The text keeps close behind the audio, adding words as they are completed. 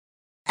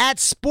At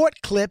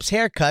Sport Clips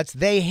Haircuts,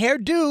 they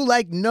hairdo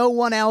like no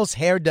one else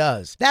hair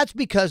does. That's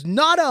because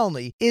not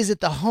only is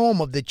it the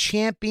home of the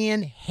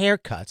champion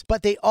haircuts,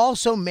 but they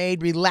also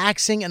made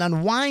relaxing and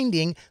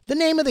unwinding the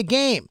name of the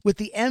game. With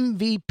the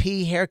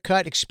MVP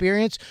haircut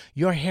experience,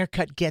 your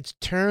haircut gets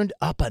turned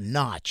up a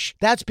notch.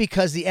 That's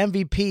because the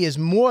MVP is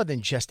more than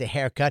just a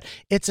haircut.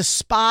 It's a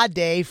spa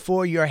day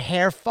for your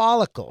hair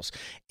follicles.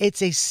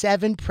 It's a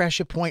 7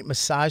 pressure point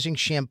massaging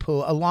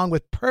shampoo along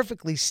with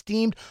perfectly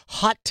steamed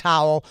hot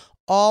towel,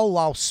 all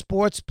while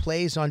sports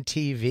plays on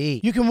TV.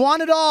 You can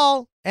want it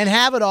all and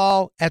have it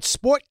all at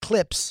Sport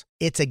Clips.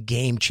 It's a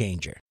game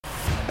changer.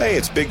 Hey,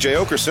 it's Big J.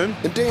 Okerson.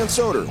 And Dan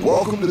Soder.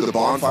 Welcome to the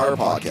Bonfire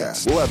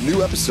Podcast. We'll have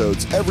new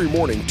episodes every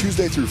morning,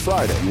 Tuesday through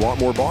Friday. You want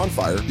more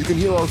Bonfire? You can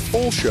hear our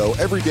full show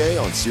every day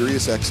on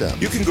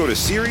SiriusXM. You can go to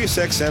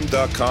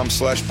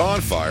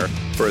SiriusXM.com/bonfire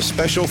for a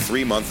special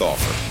 3-month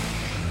offer.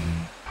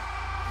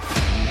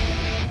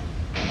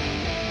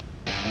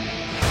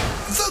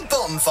 The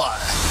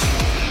Bonfire.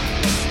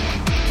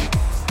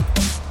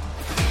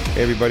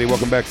 Hey everybody,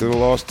 welcome back to the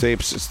Lost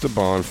Tapes. It's the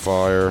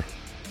Bonfire.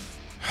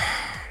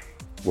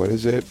 What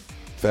is it?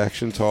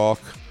 Faction Talk.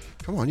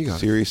 Come on, you got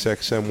Sirius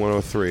XM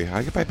 103.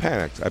 I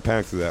panicked. I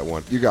panicked through that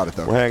one. it. You got it,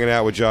 though. We're hanging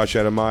out with Josh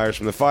Adam Myers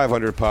from the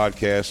 500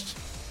 Podcast.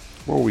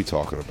 What were we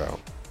talking about?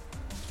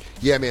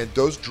 Yeah, man,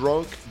 those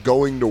drunk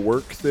going to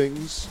work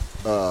things.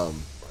 I've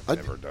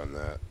never done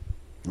that.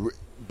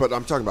 But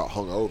I'm talking about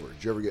hungover.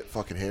 Did you ever get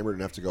fucking hammered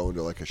and have to go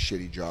into like a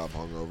shitty job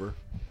hungover?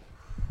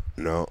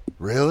 No.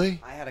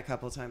 Really? I had a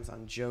couple of times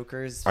on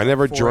Jokers. I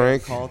never 4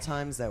 drank. call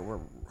times that were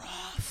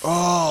rough.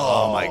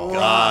 Oh my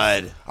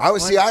God. I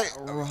was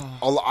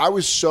I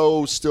was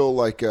so still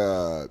like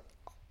I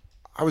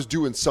was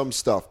doing some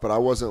stuff, but I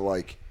wasn't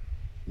like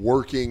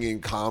working in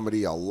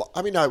comedy a lot.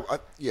 I mean,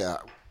 yeah,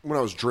 when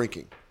I was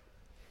drinking,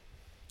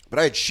 but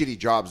I had shitty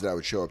jobs that I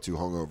would show up to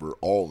hungover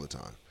all the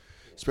time,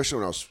 especially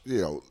when I was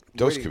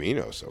Dos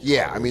Caminos. So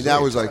yeah, I mean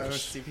that was like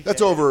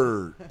that's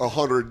over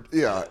 100.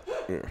 Yeah,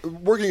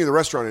 working in the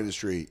restaurant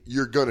industry,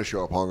 you're gonna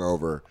show up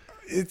hungover.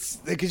 It's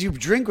because you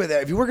drink with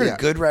it. If you work at Yeah. a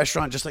good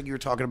restaurant, just like you were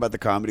talking about the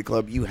comedy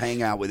club, you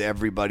hang out with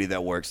everybody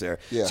that works there.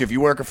 Yeah. So if you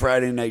work a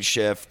Friday night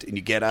shift and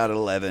you get out at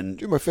 11,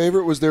 Dude, my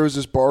favorite was there was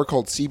this bar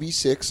called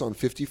CB6 on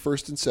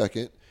 51st and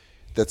 2nd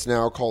that's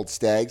now called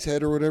Stag's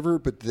Head or whatever,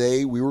 but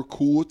we were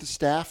cool with the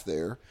staff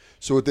there.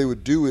 So what they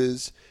would do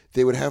is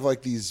they would have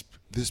like this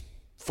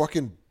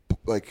fucking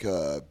like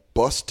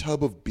bus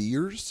tub of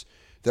beers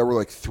that were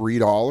like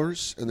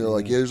 $3, and they're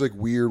like, yeah, there's like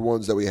weird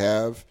ones that we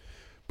have.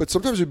 But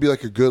sometimes it'd be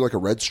like a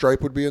Red Stripe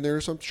would be in there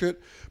or some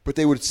shit. But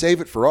they would save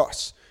it for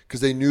us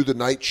because they knew the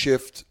night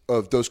shift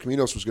of Dos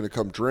Caminos was going to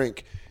come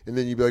drink. And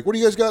then you'd be like, what do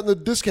you guys got in the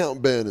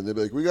discount bin? And they'd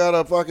be like, we got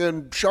a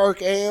fucking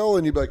shark ale.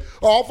 And you'd be like,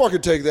 oh, I'll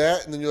fucking take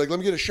that. And then you're like, let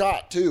me get a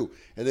shot too.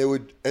 And they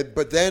would,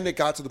 but then it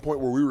got to the point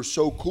where we were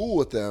so cool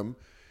with them.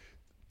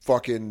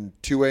 Fucking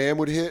 2 a.m.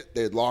 would hit.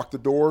 They'd lock the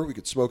door. We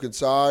could smoke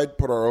inside,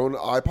 put our own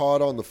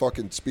iPod on the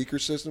fucking speaker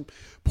system,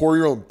 pour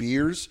your own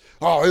beers.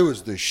 Oh, it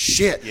was the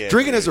shit. Yeah,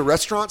 Drinking as a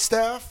restaurant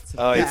staff.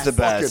 oh, it's the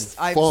best.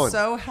 Fucking I'm fun.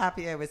 so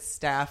happy I was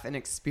staff and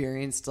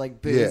experienced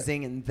like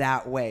boozing in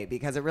that way,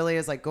 because it really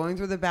is like going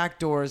through the back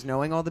doors,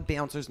 knowing all the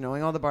bouncers,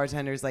 knowing all the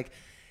bartenders. Like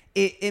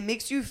it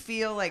makes you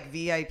feel like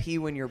VIP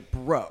when you're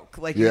broke.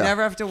 Like you Yeah.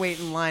 never have to wait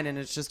in line, and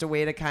it's just a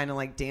way to kind of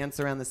like dance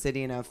around the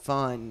city and have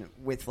fun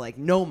with like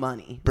no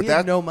money. We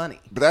have no money.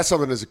 But that's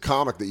something as a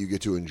comic that you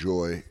get to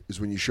enjoy is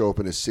when you show up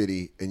in a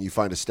city and you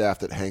find a staff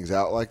that hangs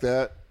out like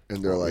that.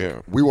 And they're like, Yeah.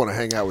 we want to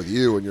hang out with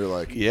you. And you're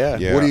like, Yeah.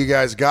 Yeah. what do you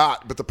guys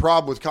got? But the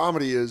problem with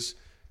comedy is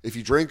if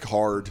you drink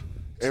hard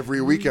every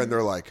weekend,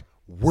 they're like,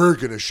 we're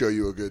going to show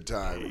you a good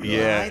time. And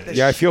you're like, Yeah.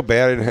 Yeah, I feel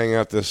bad I didn't hang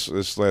out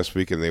this last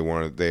weekend.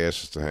 They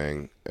asked us to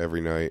hang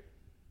every night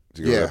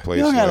to go to Yeah. that place.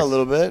 You hung out Like, a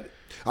little bit.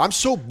 I'm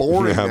so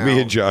boring yeah, now.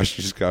 me and Josh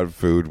just got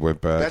food,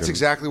 went back. That's and-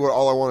 exactly what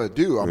all I want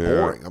to do. I'm Yeah.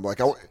 boring. I'm like,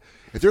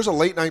 if there's a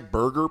late night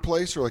burger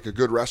place or like a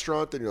good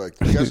restaurant, then you're like,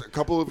 you guys, a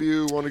couple of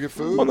you want to get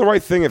food? Well, the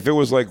right thing if it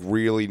was like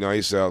really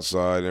nice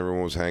outside and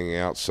everyone was hanging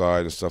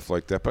outside and stuff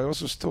like that. But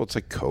also still, it's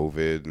like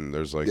COVID and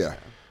there's like Yeah.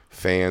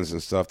 fans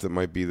and stuff that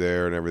might be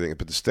there and everything.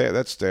 But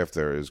that staff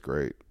there is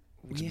great.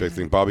 It's a big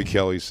thing. Bobby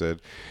Kelly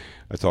said,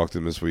 I talked to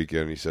him this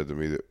weekend. He said to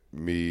me that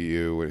me,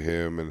 you, and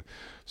him and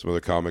some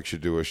other comics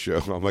should do a show.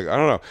 I'm like, I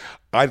don't know.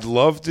 I'd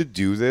love to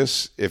do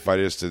this if I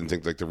just didn't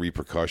think like the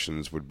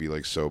repercussions would be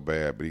like so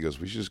bad. But he goes,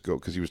 we should just go,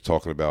 because he was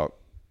talking about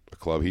a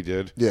club he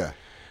did. Yeah.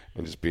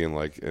 And just being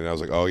like, and I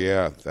was like, oh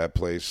yeah, that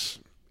place,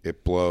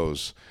 it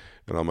blows.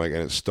 And I'm like,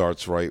 and it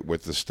starts right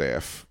with the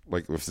staff.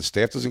 Like, if the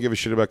staff doesn't give a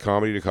shit about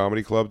comedy to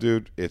comedy club,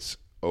 dude, it's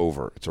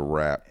over. It's a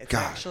wrap. It's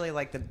actually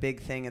like the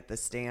big thing at the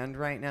stand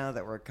right now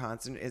that we're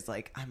constant is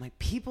like, I'm like,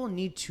 people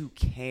need to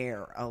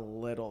care a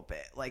little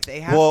bit. Like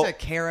they have to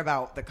care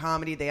about the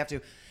comedy. They have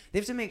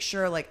to make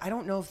sure, like, I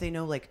don't know if they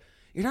know, like,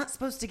 you're not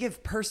supposed to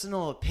give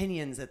personal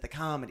opinions at the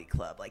comedy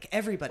club. Like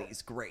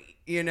everybody's great,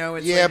 you know?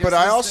 It's Yeah, like but you're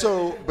I supposed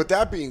also, but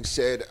that being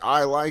said,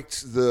 I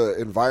liked the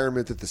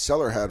environment that the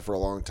Cellar had for a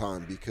long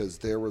time because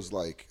there was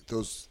like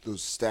those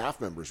staff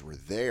members were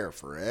there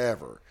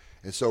forever,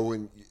 and so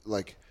when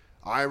like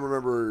I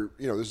remember,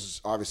 this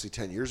is obviously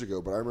 10 years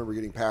ago, but I remember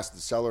getting past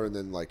the cellar, and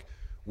then like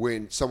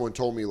when someone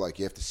told me like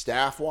if the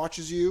staff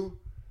watches you,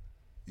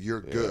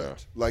 you're good.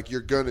 Like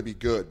you're gonna be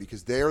good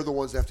because they're the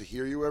ones that have to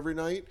hear you every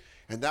night,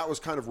 and that was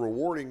kind of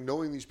rewarding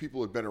knowing these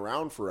people had been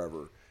around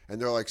forever,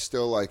 and they're like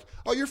still like,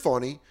 oh, you're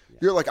funny.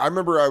 You're like, I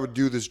remember I would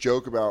do this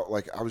joke about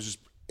like I was just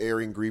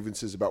airing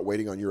grievances about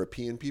waiting on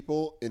European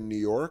people in New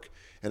York,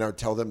 and I would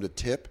tell them to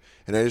tip.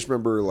 And I just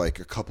remember like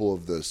a couple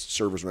of the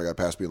servers when I got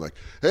past being like,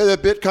 hey,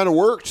 that bit kind of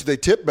worked. They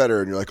tip better.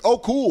 And you're like, oh,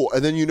 cool.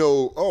 And then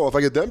if I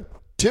get them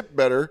tip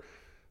better,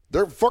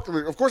 they're fucking,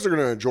 of course they're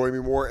going to enjoy me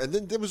more. And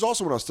then it was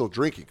also when I was still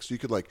drinking. So you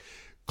could like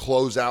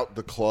close out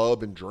the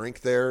club and drink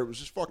there. It was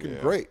just fucking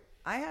great.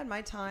 I had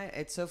my time.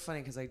 It's so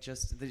funny because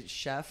the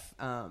chef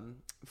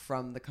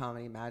from the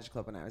Comedy Magic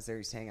Club when I was there,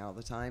 used to hang out all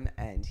the time,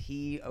 and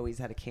he always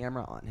had a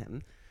camera on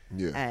him.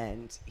 Yeah.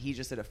 And he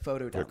just did a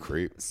photo dump. What a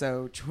creep.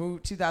 So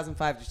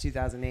 2005 to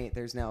 2008,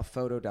 there's now a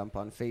photo dump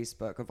on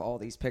Facebook of all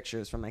these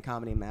pictures from my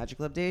Comedy Magic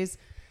Club days.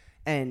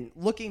 And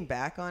looking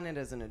back on it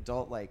as an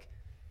adult, like,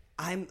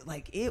 I'm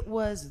like, it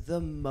was the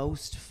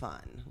most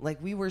fun.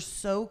 Like, we were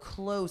so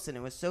close, and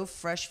it was so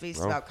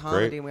fresh-faced about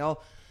comedy, great. and we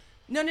all...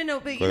 No,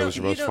 but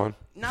fun?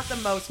 not the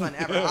most fun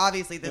ever.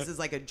 Obviously, this is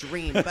like a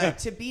dream, but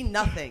to be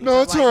nothing.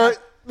 No, it's all right.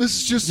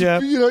 This is just,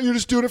 you're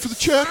just doing it for the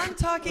check. I'm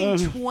talking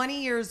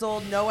 20 years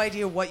old, no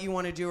idea what you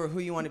want to do or who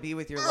you want to be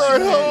with your life. I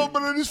know,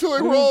 but I just feel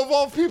like we're all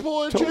evolved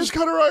people, and Jay's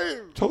kind of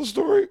right. Tell the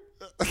story.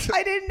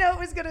 I didn't know it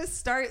was going to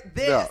start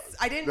this. No,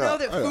 I didn't know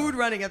that food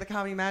running at the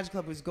Comedy Magic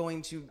Club was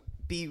going to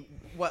be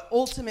what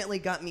ultimately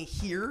got me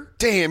here.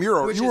 Damn, you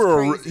were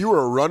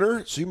a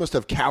runner, so you must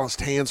have calloused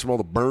hands from all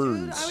the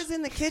burns. Dude, I was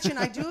in the kitchen.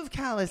 I do have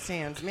calloused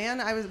hands,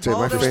 man. I was.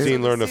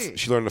 Christine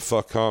she learned to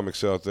fuck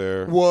comics out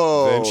there.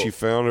 Whoa! Then she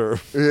found her.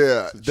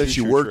 Yeah. Then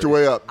she worked her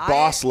way up,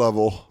 boss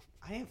level.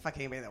 I didn't fuck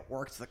anybody that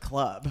worked the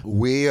club.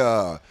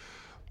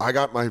 I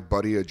got my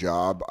buddy a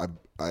job.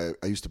 I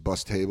used to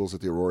bust tables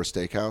at the Aurora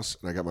Steakhouse,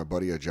 and I got my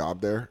buddy a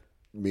job there.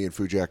 Me and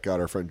Fujak got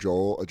our friend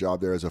Joel a job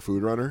there as a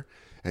food runner.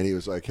 And he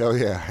was like, hell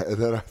yeah. And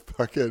then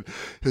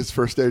his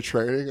first day of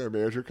training, our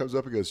manager comes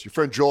up and goes, your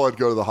friend Joel had to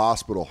go to the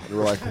hospital. And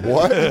we're like,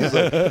 what? And he's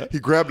like, he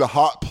grabbed a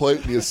hot plate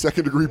and he has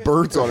second-degree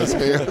burns on his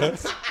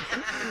hands.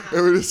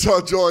 And we just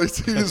saw Joel. He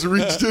just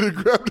reached in and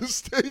grabbed a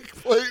steak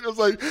plate. And I was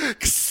like,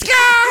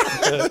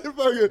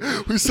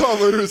 we saw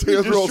him later. His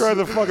hands were all... Just trying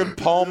to fucking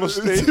palm a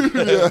steak. Dude,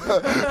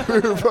 yeah. We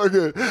were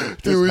fucking...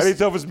 Dude, any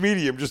tough as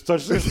medium. Just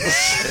touch this. Dude,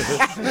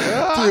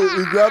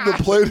 he grabbed the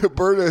plate and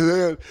burned his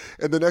hand.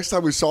 And the next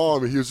time we saw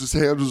him, his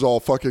hand was all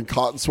fucking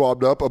cotton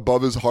swabbed up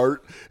above his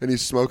heart. And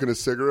he's smoking a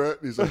cigarette.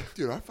 And he's like,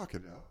 dude, I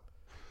fucking know.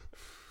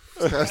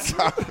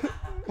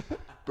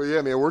 But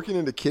yeah, man, working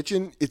in the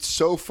kitchen, it's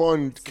so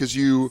fun because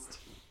you're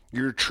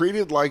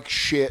treated like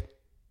shit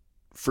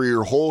for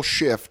your whole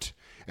shift,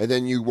 and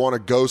then you want to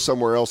go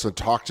somewhere else and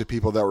talk to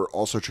people that were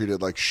also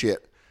treated like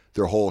shit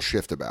their whole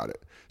shift about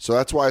it. So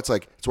that's why that's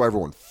why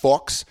everyone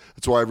fucks.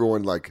 That's why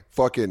everyone like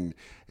fucking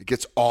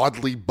gets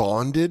oddly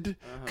bonded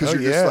because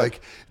you're just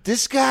like,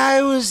 this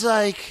guy was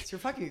like, you're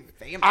fucking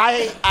famous.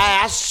 I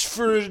asked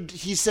for,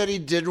 he said he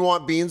didn't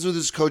want beans with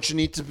his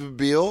Cochinita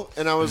Pibil,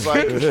 and I was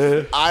like,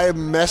 I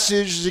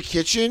messaged the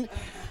kitchen.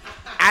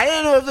 I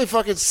didn't know if they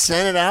fucking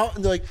sent it out.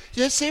 And they're like,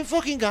 yeah, same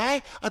fucking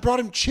guy. I brought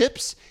him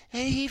chips,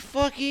 and he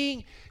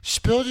fucking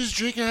spilled his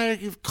drink, and I had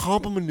to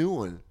comp him a new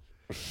one.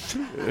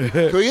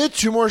 Can we get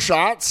 2 more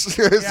shots?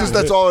 It's just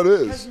that's all it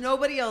is. Because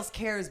nobody else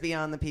cares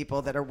beyond the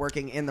people that are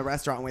working in the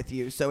restaurant with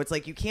you. So it's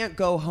like you can't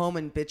go home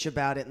and bitch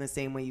about it in the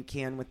same way you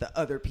can with the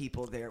other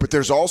people there. But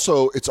it's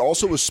also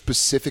a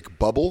specific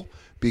bubble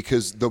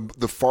because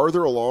the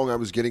farther along I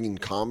was getting in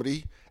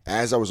comedy,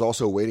 as I was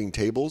also waiting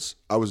tables,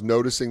 I was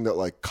noticing that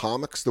like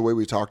comics, the way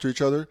we talk to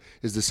each other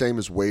is the same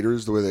as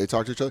waiters, the way they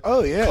talk to each other.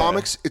 Oh, yeah.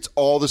 Comics, it's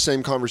all the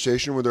same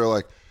conversation where they're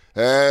like,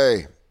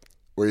 hey,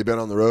 where you been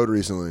on the road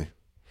recently?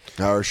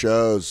 How are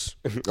shows?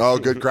 Oh,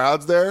 good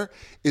crowds there?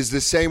 Is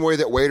the same way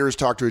that waiters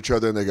talk to each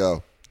other and they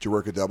go, did you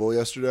work a double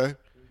yesterday?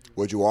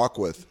 What'd you walk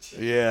with?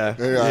 Yeah.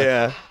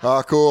 Yeah.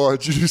 Oh, cool.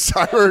 Did you do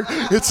side work?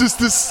 It's just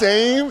the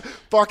same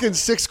fucking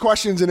 6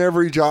 questions in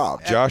every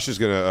job. Josh is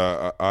going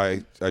to,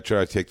 I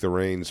try to take the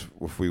reins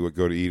if we would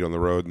go to eat on the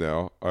road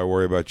now. I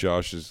worry about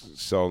Josh's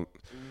selling.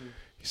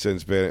 He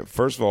sends bad.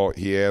 First of all,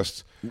 he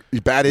asked.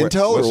 Bad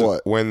intel or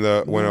what?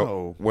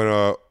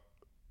 When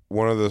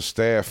one of the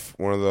staff,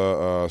 one of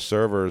the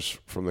servers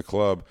from the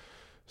club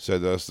said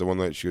to us the one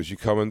night, she goes, you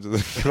come into the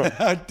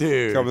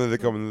dude. come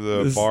into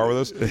the bar with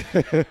us?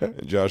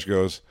 And Josh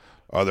goes,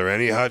 are there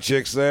any hot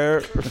chicks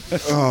there?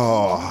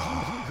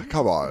 Oh,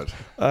 come on.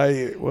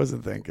 I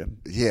wasn't thinking.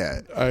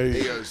 Yeah.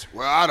 He goes,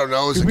 well, I don't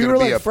know. We were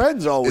like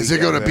friends all weekend. Is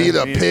it going to be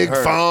the pig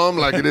farm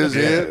like it is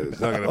here? It's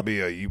not going to be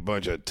a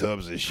bunch of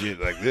tubs of shit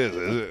like this,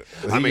 is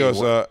it? He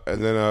goes,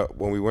 and then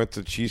when we went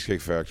to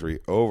Cheesecake Factory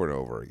over and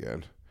over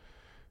again,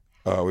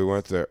 we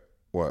went there.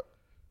 What?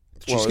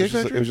 Cheesecake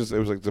Factory? It was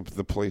like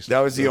the place. That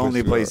was the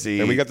only place to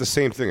eat. And we got the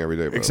same thing every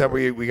day. Except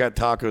we got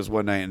tacos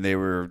one night, and they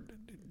were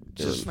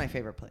just my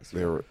favorite place.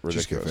 They were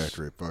ridiculous. Cheesecake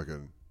Factory,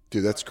 fucking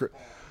dude. That's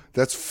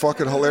That's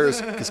fucking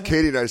hilarious. Because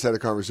Katie and I just had a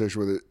conversation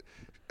with it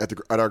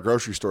at our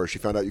grocery store. She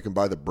found out you can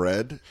buy the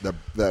bread,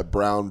 that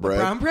brown bread.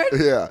 Brown bread?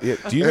 Yeah.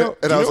 Do you know?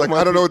 And I was like,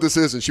 I don't know what this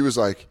is. And she was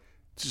like,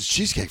 this is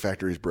Cheesecake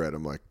Factory's bread.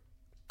 I'm like,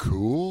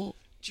 cool.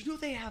 Do you know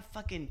they have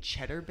fucking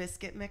cheddar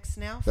biscuit mix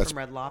now That's- from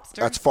Red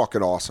Lobster? That's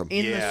fucking awesome.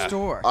 in the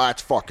store.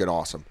 That's fucking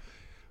awesome.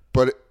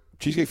 But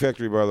Cheesecake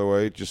Factory, by the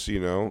way, just so you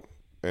know,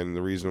 and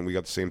the reason we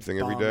got the same thing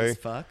every Bomb day. as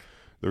fuck.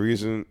 The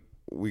reason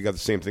we got the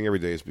same thing every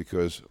day is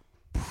because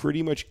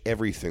pretty much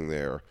everything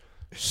there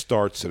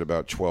starts at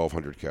about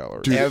 1,200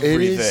 calories. dude,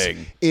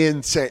 Everything. it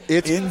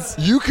is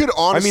insane. You could I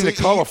honestly mean,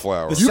 the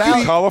cauliflower. The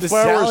salad- Cauliflower the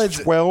is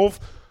salads-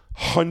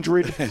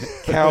 1,200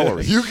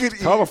 calories. You could eat-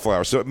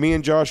 cauliflower. So me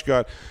and Josh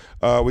got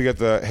we got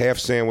the half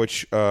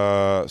sandwich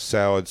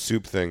salad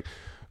soup thing.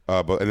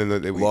 And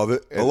then love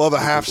it. I love a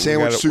half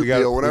sandwich soup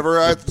deal. Whenever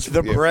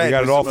The we bread got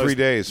it was all the 3 most-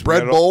 days.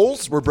 bread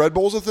bowls, were bread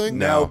bowls a thing?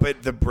 No,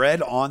 but the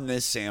bread on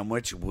this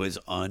sandwich was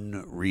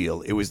unreal.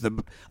 It was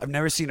I've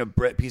never seen a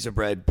piece of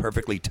bread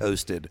perfectly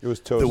toasted. It was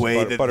toasted, the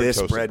way that butter this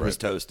toasted bread was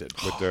toasted.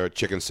 with their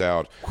chicken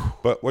salad.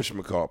 But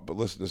whatchamacallit? But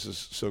listen, this is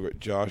so great.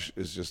 Josh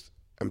is just.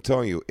 I'm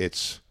telling you,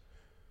 it's.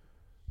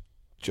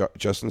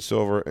 Justin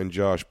Silver and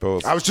Josh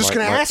both. I was just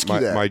gonna ask you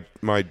that.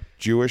 My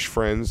Jewish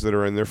friends that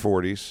are in their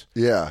 40s.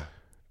 Yeah.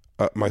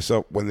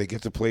 Myself, when they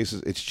get to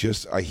places, it's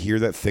just I hear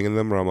that thing in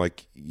them, where I'm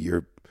like,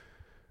 you're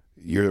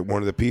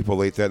one of the people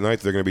late that night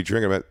they're going to be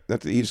drinking. But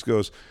not that he just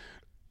goes,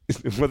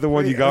 what the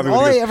one you got me?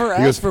 all when he I ever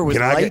he asked for was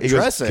 "Can I light get-" he goes,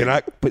 dressing. Can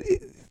I? But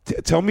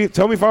tell me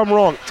if I'm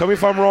wrong. Tell me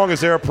if I'm wrong.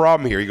 Is there a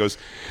problem here? He goes,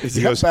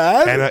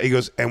 bad? And he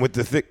goes, and with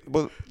the thing,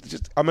 well,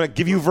 just I'm going to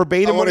give you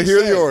verbatim. I what wanna he hear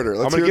said. the order.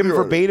 Let's I'm going to hear give the him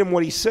order. verbatim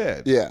what he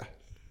said. Yeah.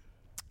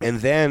 And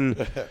then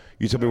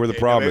you tell me where the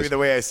problem maybe is. the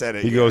way I said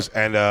it, He yeah. goes,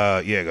 and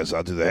he goes,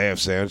 I'll do the half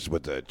sandwich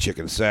with the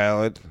chicken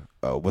salad.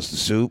 What's the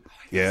soup?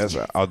 Yes,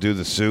 I'll do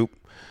the soup.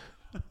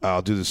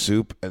 I'll do the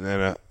soup, and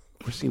then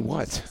what's he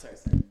what?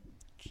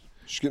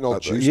 She's getting all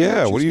juicy.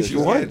 Yeah, what do you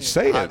Cheesecake. what?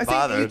 Say I it.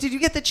 think did you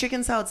get the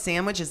chicken salad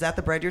sandwich? Is that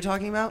the bread you're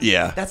talking about?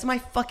 Yeah. That's my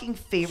fucking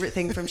favorite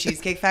thing from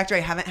Cheesecake Factory.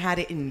 I haven't had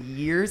it in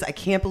years. I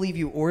can't believe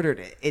you ordered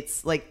it.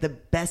 It's like the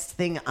best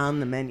thing on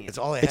the menu. It's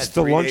all I It's had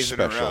the 3 lunch days in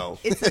a special. row.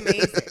 It's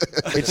amazing.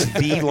 It's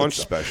the lunch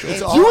special. It's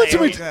You went to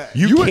all I me. ate.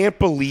 You can't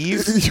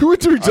believe You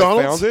went to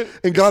McDonald's found it.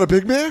 and got a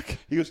Big Mac?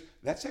 He goes,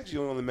 that's actually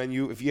only on the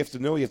menu. If you have to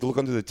know, you have to look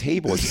under the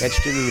table. It's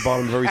etched into the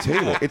bottom of every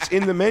table. It's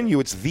in the menu.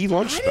 It's the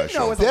lunch I didn't know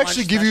special. it was They a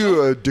actually lunch give special.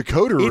 you a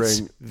decoder It's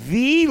ring.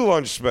 the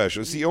lunch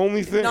special. It's the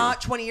only thing. Not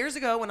 20 years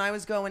ago when I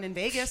was going in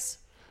Vegas.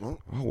 Oh,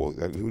 well,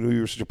 who knew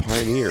you were such a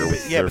pioneer?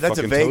 With Yeah, their but that's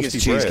a fucking Vegas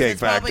toasty bread. cheesecake It's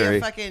probably Factory.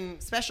 a fucking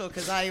special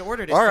because I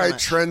ordered it. All so right,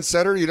 much.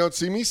 trendsetter. You don't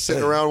see me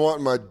sitting around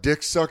wanting my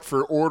dick sucked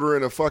for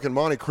ordering a fucking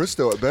Monte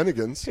Cristo at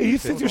Bennigan's. Hey, you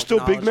think there's still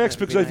Big Macs Acknowledgement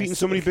would because be I've nice. eaten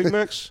so many Big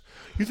Macs?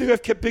 You think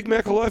I've kept Big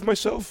Mac alive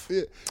myself?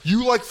 Yeah.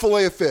 You like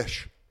filet of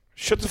fish.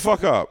 Shut the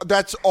fuck up.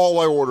 That's all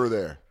I order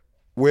there.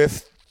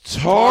 With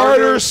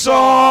tartar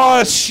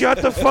sauce.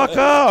 Shut the fuck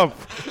up.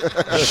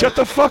 Shut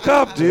the fuck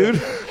up,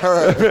 dude.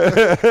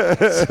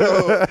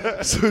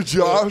 So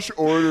Josh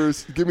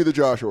orders. Give me the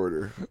Josh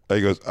order.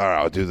 He goes, all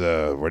right, I'll do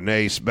the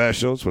Renee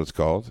special. That's what it's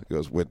called. He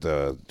goes, with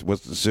the,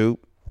 what's the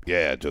soup?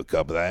 Yeah, do a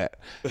cup of that.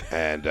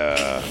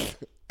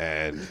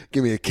 And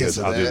Give me a he kiss goes,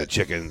 of I'll do that. the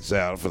chicken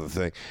salad for the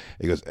thing.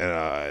 He goes,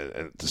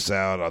 and the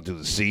salad, I'll do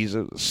the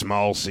Caesar, the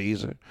small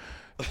Caesar.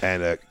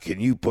 And can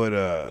you put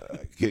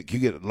can you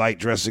get light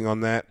dressing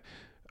on that?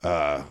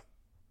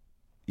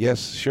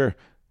 Yes, sure.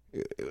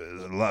 It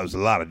was a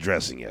lot of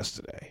dressing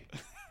yesterday.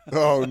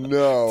 Oh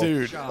no,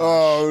 Dude.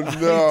 Oh I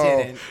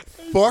no. didn't.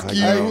 Fuck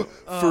you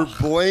for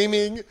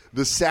blaming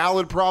the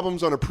salad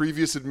problems on a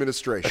previous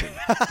administration.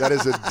 That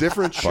is a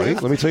different Buddy,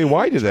 shit. let me tell you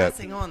why he did that.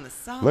 Dressing on the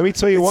side. Let me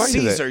tell you why he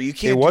did that. Caesar. You It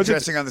can't do wasn't-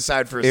 dressing on the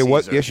side for a It Caesar.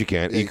 was yes, you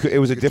can. Yeah, It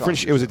was a you could different.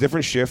 talk It was a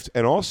different shift,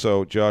 and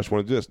also Josh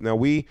wanted to do this. Now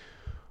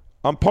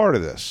I'm part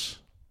of this.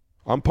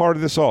 I'm part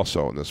of this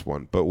also in this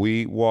one. But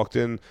we walked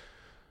in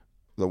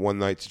the one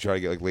night to try to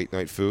get like late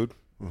night food.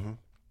 Mm-hmm.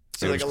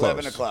 So like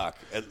 11 o'clock.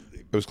 It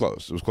was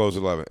closed. It was closed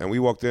at 11. And we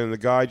walked in, and the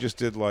guy just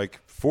did like,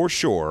 for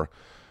sure,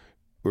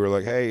 we were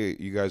like, hey,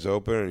 you guys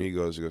open? And he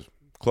goes,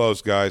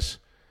 closed, guys.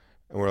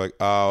 And we're like,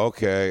 oh,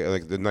 okay. And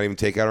like, did not even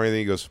take out or anything.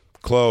 He goes,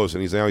 closed.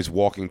 And he's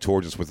walking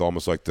towards us with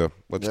almost like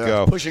let's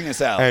go. Pushing us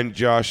out. And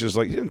Josh is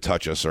like, he didn't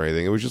touch us or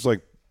anything. It was just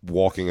like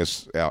walking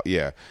us out.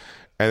 Yeah.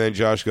 And then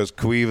Josh goes,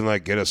 can we even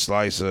like get a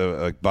slice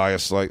of, like buy a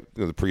slice,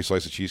 the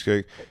pre-slice of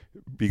cheesecake?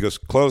 He goes,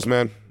 closed,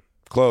 man.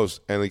 Closed.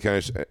 And he kind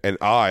of, and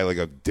I, like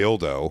a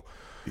dildo,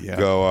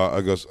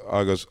 I goes,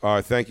 all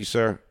right, thank you,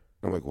 sir.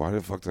 I'm like, why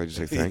the fuck did I just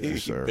say thank you,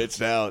 sir?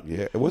 Bitched out.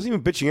 Yeah, it wasn't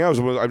even bitching out.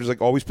 I was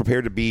like always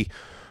prepared to be,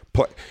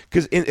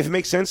 because if it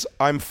makes sense,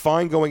 I'm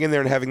fine going in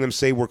there and having them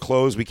say we're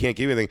closed, we can't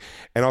give you anything.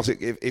 And also,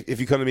 if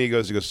you come to me, he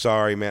goes,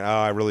 sorry, man,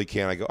 I really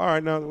can't. I go, all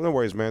right, no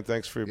worries, man.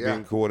 Thanks for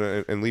being cool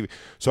and leaving.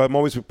 So I'm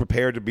always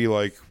prepared to be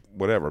like,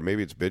 whatever.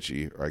 Maybe it's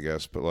bitchy, I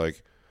guess, but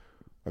like,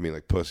 I mean,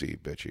 like pussy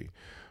bitchy.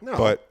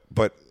 No.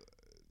 But,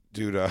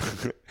 dude,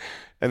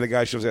 and the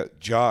guy shows up,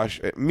 Josh,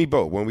 me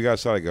both. When we got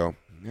outside, I go,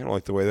 I don't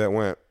like the way that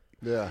went.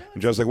 Yeah.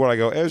 And Joe's like, what? I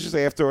go, it was just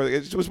after.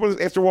 It was one of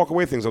the after walk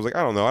away things. I was like,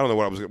 I don't know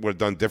what I would have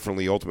done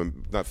differently. Ultimately,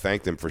 not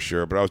thanked him for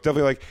sure, but I was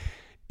definitely like,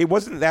 it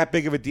wasn't that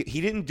big of a deal. He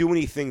didn't do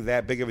anything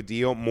that big of a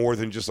deal more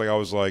than just like I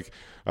was like,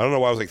 I don't know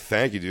why I was like,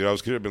 thank you, dude. I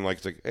was could have been like,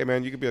 it's like, hey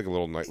man, you could be like a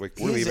little night. Like,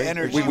 we're His leaving.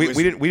 energy we was-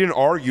 didn't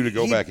argue to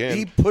go back in.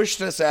 He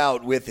pushed us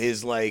out with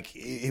his like.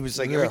 He was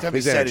like every time he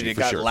His said energy, it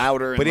for got sure.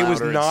 louder and but it was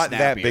louder and not that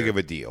snappier. big of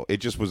a deal. It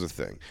just was a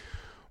thing.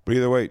 But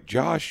either way,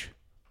 Josh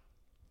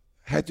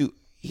had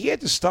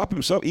to stop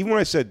himself. Even when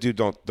I said, dude,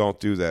 don't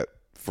do that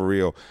for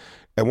real.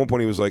 At one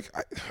point, he was like,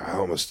 I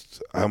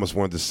almost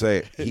wanted to say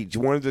it. He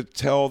wanted to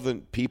tell the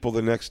people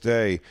the next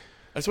day.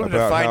 I just wanted to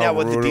about find how out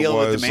what the rude it deal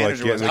with was, the like,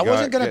 manager getting was. the I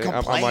wasn't guy- going to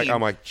complain.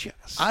 I'm like,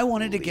 just I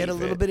wanted to get a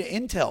leave little it. bit of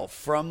intel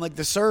from like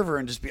the server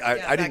and just be. I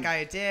that didn't. guy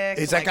a dick?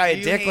 Is Like, that guy a do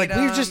you dick? hate Like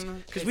we just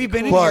him? because Is we've he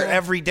been in cool? here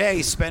every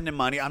day spending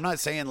money. I'm not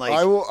saying like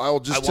I'll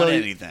just I tell want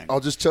you anything. I'll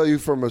just tell you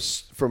from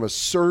a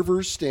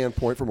server's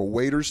standpoint, from a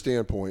waiter's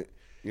standpoint.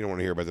 You don't want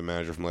to hear about the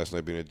manager from last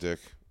night being a dick.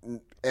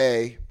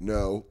 A,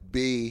 no.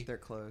 B, They're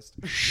closed.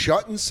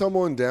 shutting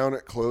someone down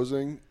at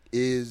closing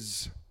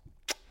is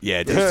Yeah,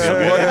 it does feel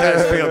good. It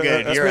does feel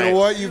good. that's You're been right.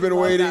 what you've been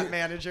Love waiting. that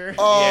manager.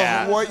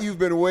 Yeah. What you've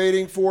been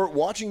waiting for.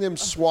 Watching them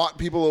swat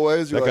people away.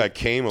 Is That guy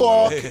came a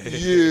Fuck little.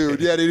 you.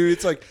 Yeah, dude.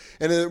 It's like,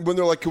 and then when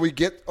they're like, "Can we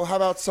get? Oh, how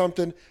about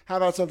something? How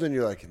about something?"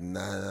 You're like,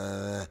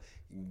 "Nah,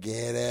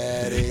 get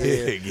out of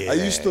here." Get I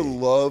used to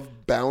love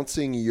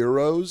bouncing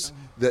Euros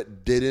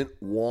that didn't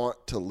want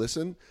to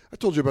listen. I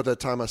told you about that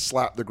time I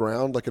slapped the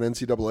ground like an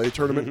NCAA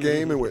tournament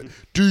game and went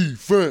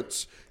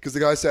defense because the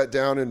guy sat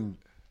down and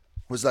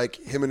was like,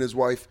 him and his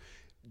wife.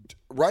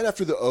 Right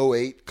after the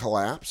 2008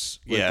 collapse,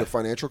 like Yeah. the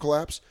financial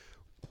collapse,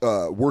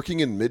 working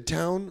in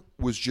Midtown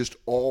was just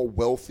all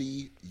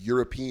wealthy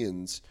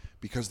Europeans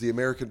because the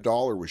American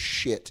dollar was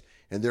shit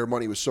and their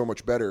money was so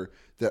much better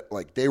that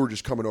like they were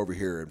just coming over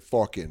here and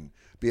fucking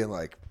being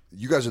like,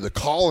 you guys are the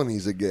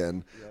colonies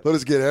again. Let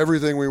us get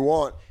everything we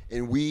want.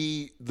 And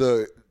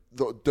the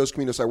Dos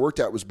Caminos I worked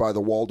at was by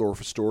the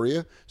Waldorf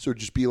Astoria. So it'd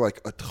just be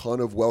like a ton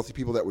of wealthy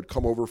people that would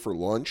come over for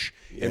lunch.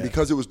 And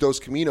because it was Dos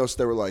Caminos,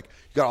 they were like,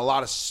 you got a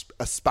lot of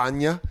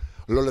España,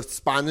 a lot of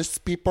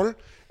Spanish people.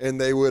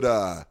 And they would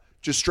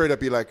just straight up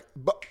be like,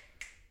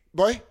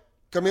 boy,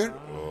 come here.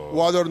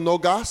 Water no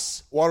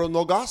gas,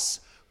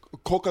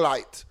 Coca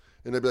Light.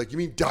 And they'd be like, you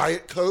mean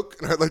Diet Coke?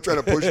 And I'd like try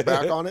to push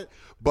back on it.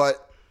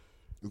 But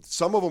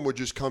some of them would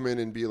just come in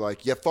and be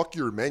like, yeah, fuck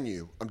your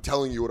menu. I'm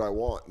telling you what I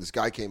want. And this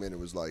guy came in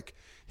and was like,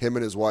 him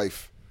and his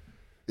wife.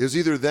 It was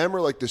either them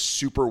or like the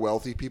super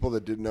wealthy people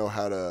that didn't know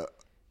how to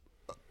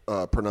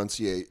pronounce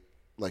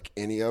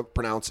any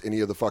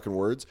of the fucking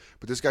words.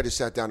 But this guy just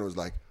sat down and was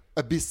like,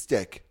 a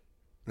beefsteak.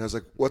 And I was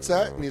like, what's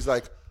that? And he's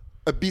like,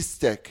 a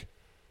beefsteak.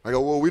 I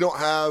go, well, we don't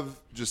have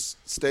just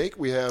steak.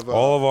 We have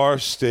All of our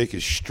steak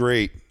is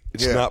straight.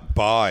 It's Yeah. not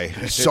by.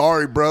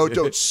 sorry, bro.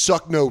 Don't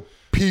suck no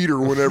Peter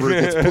whenever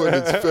it gets put in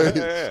its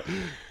face.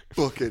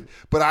 Fucking.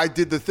 But I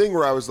did the thing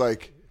where I was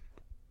like,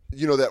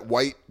 you know, that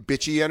white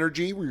bitchy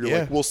energy where you're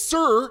like, well,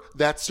 sir,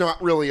 that's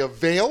not really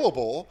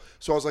available.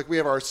 So I was like, we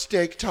have our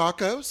steak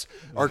tacos,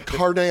 our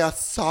carne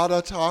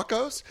asada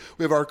tacos.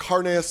 We have our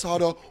carne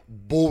asada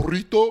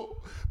burrito.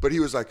 But he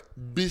was like,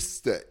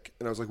 beefsteak.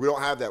 And I was like, we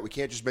don't have that. We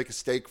can't just make a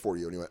steak for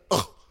you. And he went,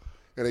 ugh.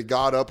 And he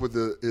got up with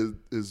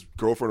his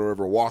girlfriend or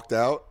whatever, walked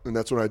out, and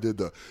that's when I did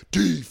the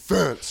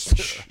defense.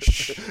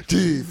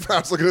 Defense. I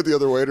was looking at the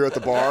other waiter at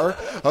the bar.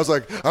 I was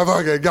like, I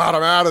fucking got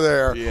him out of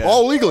there. Yeah.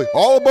 All legally,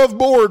 all above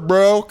board,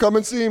 bro. Come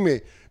and see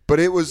me.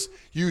 But it was,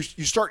 you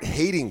start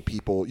hating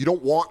people. You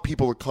don't want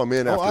people to come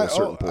in after a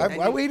certain point.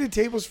 I waited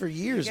tables for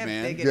years, Get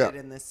man. bigoted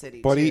in this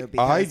city, Buddy, too,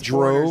 because I foreigners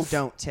drove-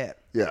 don't tip.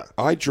 Yeah.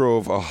 I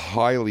drove a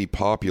highly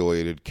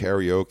populated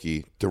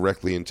karaoke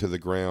directly into the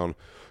ground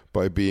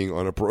by being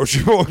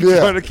unapproachable and Yeah.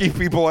 trying to keep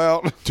people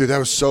out. Dude, that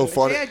was so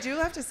funny. Yeah, I do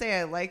have to say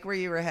I like where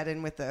you were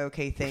heading with the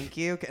okay, thank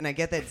you, and I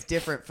get that it's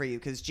different for you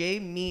because Jay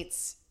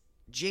meets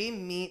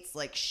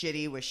like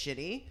shitty with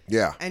shitty.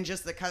 Yeah. And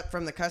just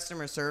from the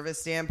customer service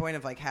standpoint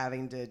of like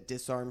having to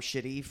disarm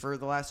shitty for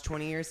the last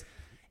 20 years,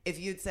 if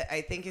you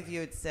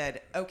had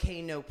said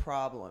okay, no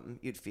problem,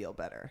 you'd feel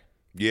better.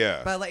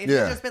 Yeah. But like if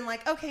Yeah. you'd just been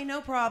like okay,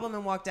 no problem,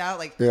 and walked out,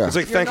 like Yeah. It's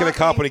like you're thanking a not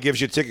cop being- when he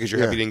gives you a ticket because you're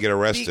happy you didn't get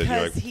arrested. You're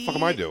like, what the fuck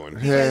am I doing?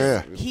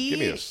 Yeah. because he- Give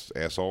me this,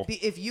 asshole.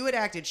 If you had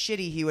acted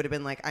shitty, he would have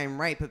been like, I'm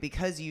right. But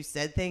because you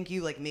said thank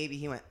you, like maybe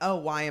he went, oh,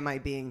 why am I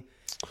being...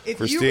 If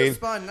Christine? you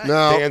respond nice...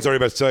 No. Dan's already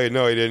about to tell you.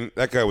 No, he didn't.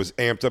 That guy was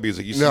amped up. He was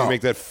like, you see No. me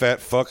make that fat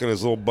fuck and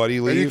his little buddy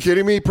Are you leave?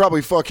 kidding me? He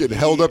probably fucking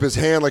held up his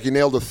hand like he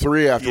nailed a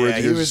 3 afterwards. Yeah,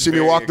 He he goes, was see me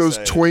very walk those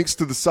excited. twinks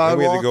to the Then sidewalk?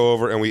 we had to go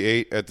over and we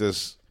ate at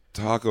this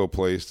taco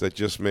place that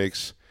just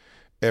makes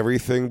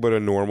everything but a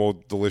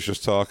normal, delicious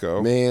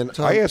taco. Man,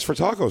 I asked for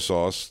taco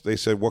sauce. They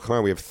said, what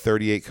kind? We have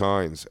 38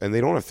 kinds. And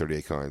they don't have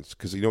 38 kinds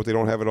because you know what they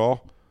don't have at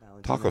all?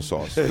 Taco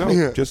sauce. No,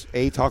 Yeah. just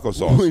a taco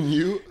sauce.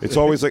 It's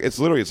always like,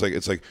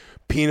 it's like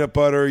peanut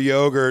butter,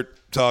 yogurt,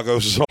 taco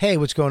sauce. Hey,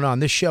 what's going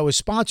on? This show is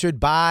sponsored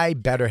by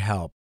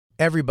BetterHelp.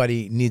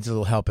 everybody needs a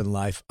little help in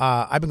life.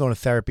 I've been going to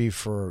therapy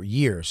for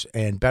years,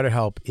 and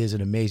BetterHelp is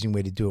an amazing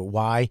way to do it.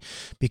 Why?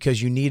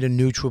 Because you need a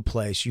neutral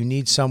place. You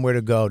need somewhere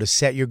to go to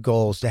set your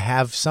goals, to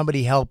have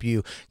somebody help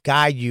you,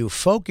 guide you,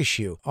 focus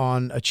you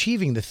on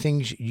achieving the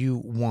things you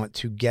want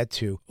to get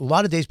to. A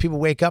lot of days people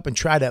wake up and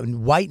try to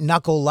white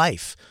knuckle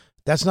life.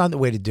 That's not the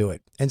way to do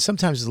it. And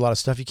sometimes there's a lot of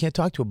stuff you can't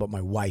talk to about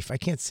my wife. I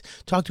can't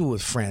talk to it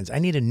with friends. I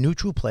need a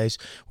neutral place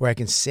where I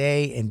can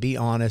say and be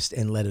honest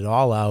and let it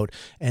all out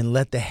and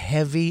let the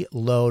heavy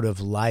load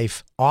of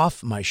life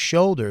off my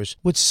shoulders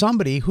with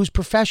somebody who's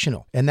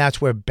professional. And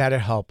that's where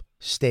BetterHelp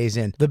stays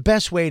in. The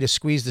best way to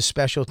squeeze the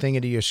special thing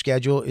into your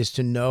schedule is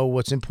to know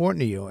what's important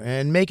to you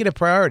and make it a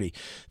priority.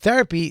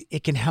 Therapy,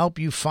 it can help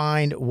you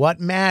find what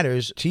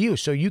matters to you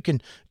so you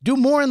can do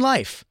more in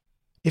life.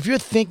 If you're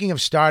thinking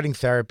of starting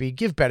therapy,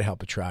 give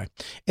BetterHelp a try.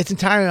 It's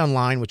entirely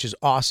online, which is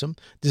awesome,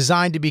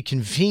 designed to be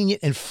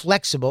convenient and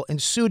flexible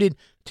and suited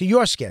to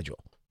your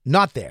schedule,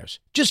 not theirs.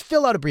 Just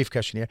fill out a brief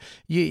questionnaire.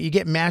 You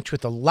get matched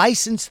with a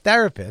licensed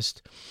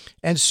therapist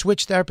and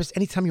switch therapists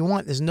anytime you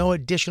want. There's no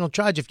additional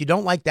charge. If you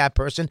don't like that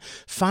person,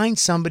 find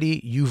somebody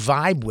you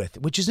vibe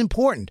with, which is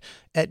important,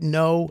 at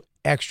no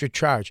extra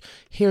charge.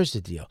 Here's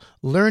the deal.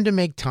 Learn to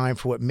make time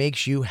for what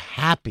makes you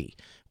happy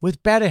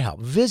with BetterHelp.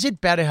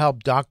 Visit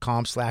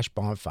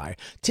BetterHelp.com/bonfire.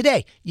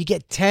 Today, you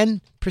get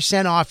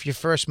 10% off your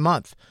first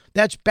month.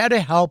 That's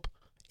BetterHelp,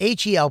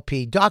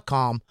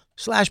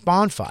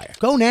 HELP.com/bonfire.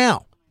 Go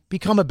now.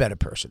 Become a better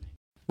person.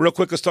 Real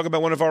quick, let's talk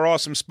about one of our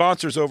awesome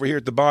sponsors over here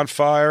at the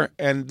Bonfire,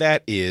 and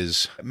that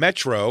is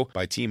Metro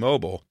by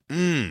T-Mobile.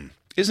 Isn't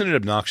it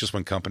obnoxious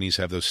when companies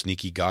have those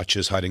sneaky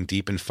gotchas hiding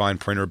deep in fine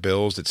printer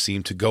bills that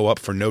seem to go up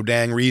for no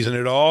dang reason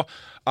at all?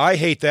 I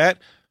hate that.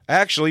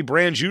 Actually,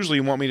 brands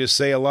usually want me to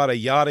say a lot of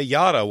yada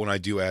yada when I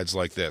do ads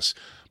like this.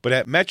 But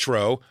at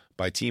Metro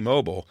by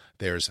T-Mobile,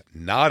 there's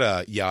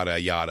nada yada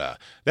yada.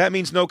 That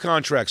means no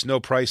contracts, no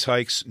price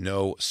hikes,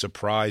 no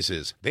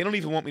surprises. They don't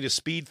even want me to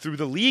speed through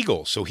the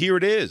legal, so here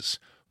it is.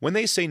 When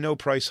they say no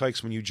price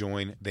hikes when you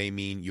join, they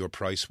mean your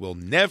price will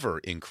never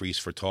increase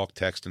for talk,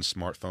 text, and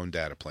smartphone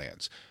data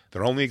plans.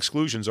 Their only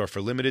exclusions are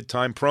for limited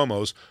time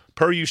promos,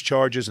 per-use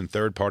charges, and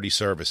third-party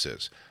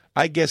services.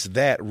 I guess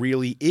that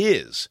really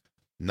is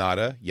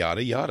nada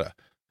yada yada.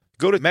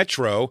 Go to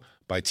Metro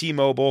by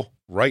T-Mobile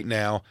right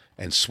now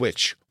and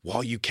switch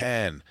while you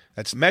can.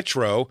 That's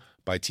Metro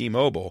by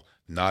T-Mobile,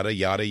 nada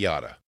yada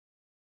yada.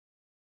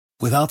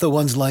 Without the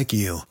ones like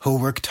you, who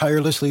work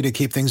tirelessly to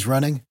keep things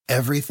running,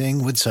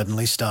 everything would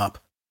suddenly stop.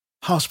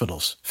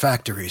 Hospitals,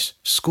 factories,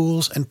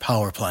 schools, and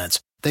power plants,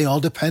 they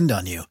all depend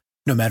on you.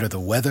 No matter the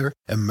weather,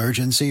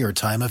 emergency, or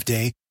time of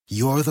day,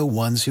 you're the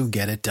ones who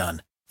get it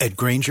done. At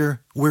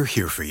Grainger, we're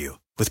here for you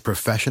with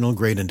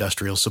professional-grade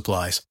industrial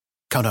supplies.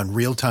 Count on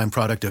real-time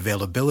product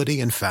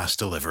availability and fast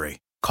delivery.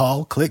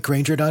 Call,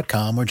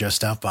 clickgrainger.com, or just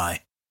stop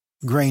by.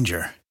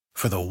 Grainger,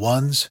 for the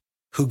ones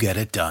who get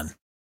it done.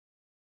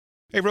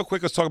 Hey, real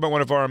quick, let's talk about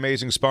one of our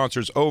amazing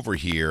sponsors over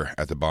here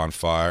at the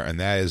Bonfire, and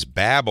that is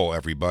Babbel,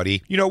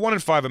 everybody. You know, 1 in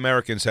 5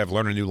 Americans have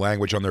learned a new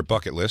language on their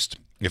bucket list.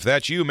 If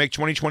that's you, make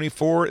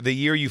 2024 the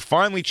year you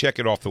finally check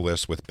it off the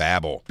list with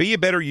Babbel. Be a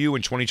better you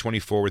in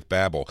 2024 with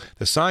Babbel,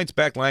 the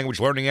science-backed language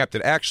learning app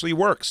that actually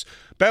works.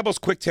 Babbel's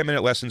quick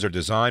 10-minute lessons are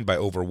designed by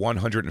over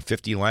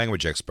 150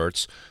 language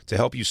experts to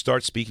help you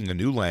start speaking a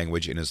new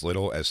language in as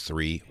little as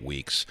 3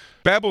 weeks.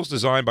 Babbel's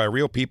designed by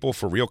real people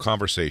for real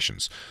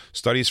conversations.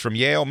 Studies from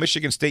Yale,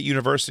 Michigan State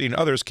University, and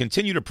others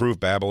continue to prove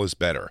Babbel is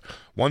better.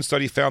 One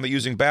study found that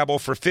using Babbel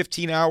for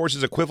 15 hours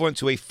is equivalent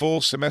to a full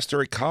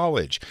semester at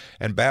college,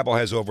 and Babbel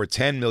has over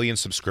 10 million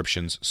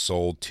subscriptions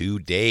sold to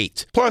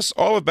date. Plus,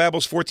 all of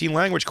Babbel's 14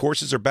 language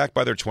courses are backed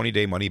by their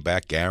 20-day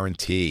money-back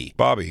guarantee.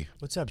 Bobby.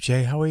 What's up,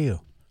 Jay? How are you?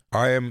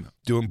 I am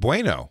doing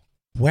bueno.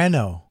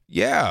 Bueno.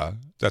 Yeah,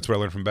 that's what I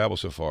learned from Babbel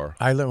so far.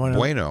 I learned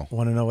bueno.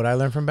 Want to know what I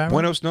learned from Babbel?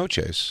 Buenos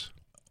noches.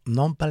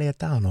 Non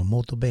paletano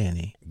molto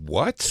bene.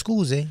 What?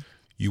 Scusi.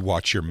 You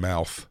watch your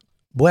mouth.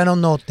 Buenos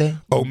notte.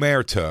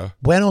 Omerta.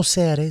 Buenos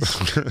Aires.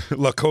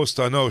 La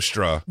Costa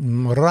Nostra.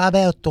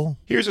 Roberto.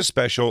 Here's a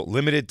special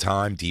limited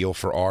time deal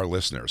for our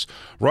listeners.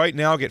 Right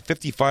now, get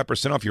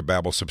 55% off your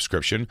Babbel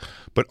subscription,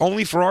 but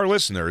only for our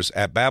listeners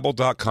at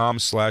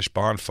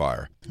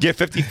Babbel.com/bonfire. Get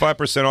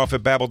 55% off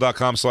at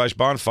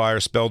Babbel.com/bonfire,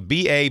 spelled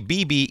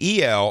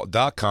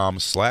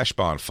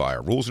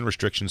BABBEL.com/bonfire. Rules and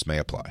restrictions may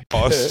apply.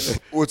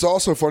 What's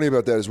also funny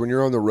about that is when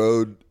you're on the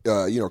road,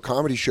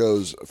 comedy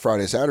shows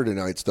Friday, Saturday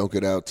nights don't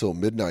get out till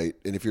midnight.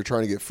 And if you're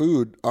trying to get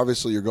food,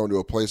 obviously you're going to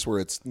a place where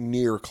it's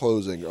near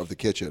closing of the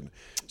kitchen.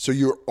 So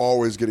you're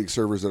always getting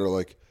servers that are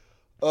like,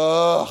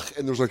 ugh,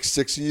 and there's like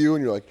 6 of you,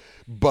 and you're like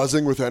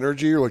buzzing with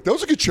energy. You're like, that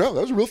was a good show.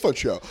 That was a real fun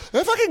show.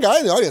 That fucking guy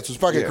in the audience was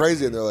fucking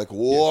crazy. And they're like,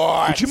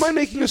 what? Would you mind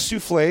making us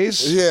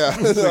souffles? Yeah.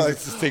 Like,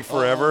 this take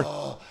forever.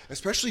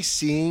 Especially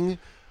seeing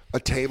a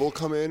table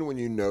come in when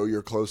you know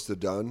you're close to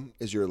done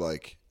is you're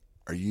like,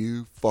 are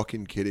you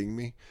fucking kidding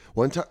me?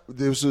 One time,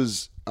 when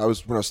I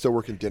was still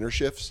working dinner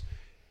shifts,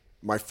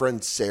 my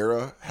friend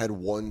Sarah had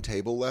one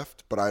table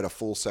left, but I had a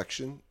full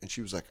section, and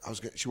she was like,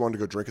 she wanted to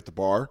go drink at the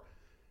bar.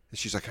 And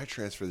she's like, "Can I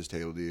transfer this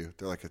table to you?"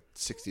 They're like a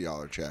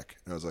 $60 check.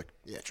 And I was like,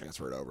 "Yeah,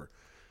 transfer it over."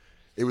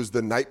 It was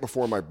the night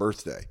before my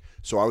birthday.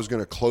 So I was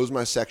going to close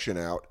my section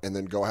out and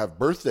then go have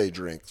birthday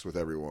drinks with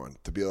everyone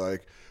to be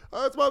like,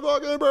 "Oh, it's my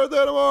fucking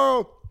birthday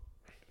tomorrow."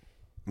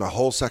 My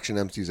whole section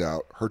empties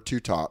out. Her 2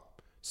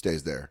 top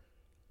stays there.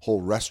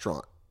 Whole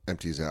restaurant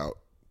empties out.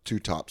 2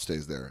 top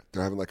stays there.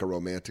 They're having like a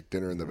romantic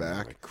dinner in the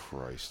back. Oh my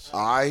Christ.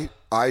 I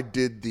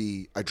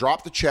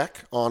dropped the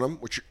check on them,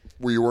 which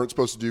you weren't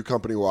supposed to do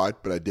company wide,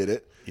 but I did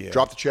it. Yeah.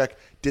 Dropped the check.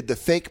 Did the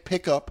fake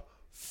pickup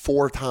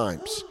 4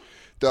 times.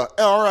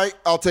 All right,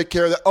 I'll take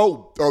care of that.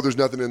 Oh, there's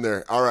nothing in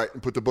there. All right,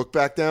 and put the book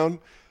back down.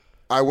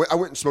 I went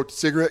and smoked a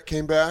cigarette,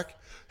 came back.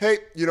 Hey,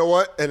 you know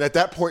what? And at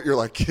that point, you're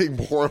like getting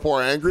more and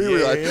more angry.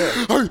 You're like,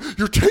 "Oh,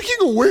 you're taking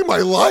away my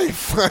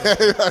life."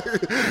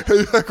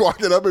 You're like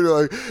walking up and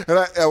you're like, and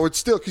I would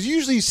still, because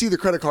usually you see the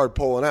credit card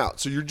pulling out.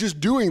 So you're just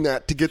doing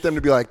that to get them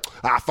to be like,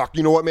 fuck,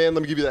 you know what, man?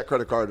 Let me give you that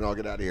credit card and I'll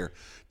get out of here.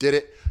 Did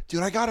it.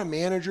 Dude, I got a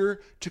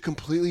manager to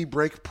completely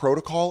break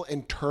protocol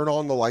and turn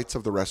on the lights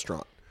of the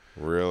restaurant.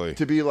 Really?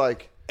 To be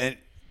like, And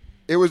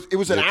it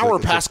was an hour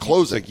past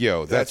closing. Like,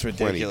 yo, that's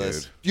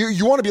ridiculous. plenty, dude.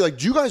 You want to be like,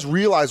 do you guys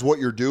realize what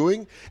you're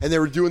doing? And they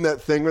were doing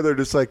that thing where they're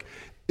just like,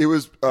 it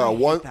was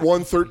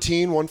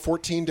 113,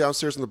 114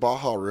 downstairs in the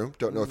Baja room.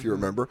 Don't know if you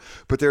remember,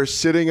 but they're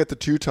sitting at the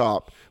 2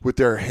 top with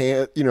their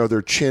hand,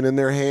 their chin in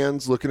their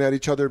hands, looking at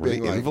each other, Were they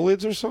being like,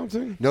 invalids or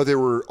something? no, they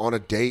were on a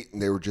date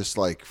and they were just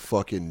like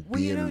fucking Well,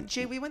 being.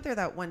 Jay, we went there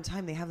that one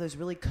time. They have those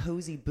really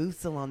cozy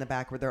booths along the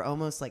back where they're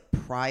almost like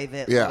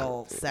private Yeah,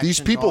 little sections. these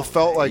people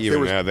felt like Even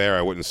there was. now there,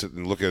 I wouldn't sit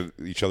and look at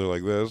each other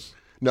like this.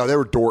 No, they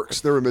were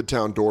dorks. They were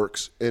Midtown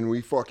dorks. And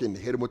we fucking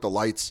hit him with the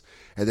lights.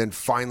 And then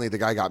finally the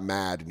guy got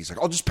mad. And he's like,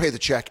 "I'll just pay the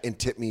check," and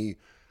tip me,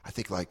 I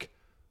think, like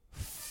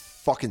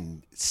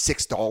fucking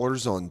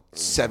 $6 on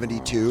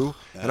 72.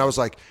 And I was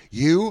like,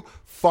 "You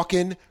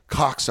fucking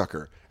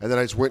cocksucker." And then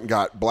I just went and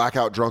got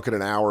blackout drunk in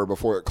an hour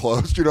before it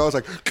closed. I was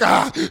like,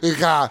 "Gah,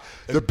 gah."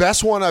 The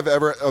best one I've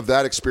ever of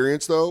that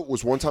experience, though,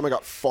 was one time I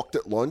got fucked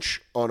at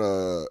lunch or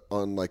no,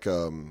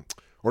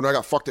 I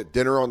got fucked at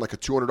dinner on like a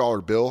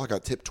 $200 bill. I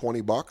got tipped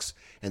 $20,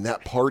 and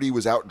that party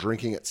was out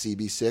drinking at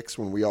CB6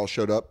 when we all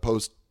showed up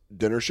post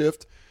dinner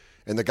shift,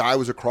 and the guy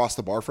was across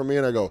the bar from me,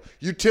 and I go,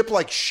 "You tip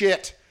like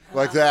shit,"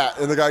 like that,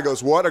 and the guy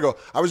goes, "What?" I go,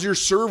 "I was your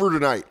server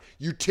tonight.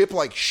 You tip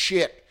like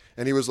shit,"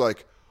 and he was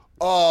like,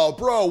 "Oh,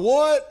 bro,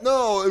 what?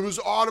 No, it was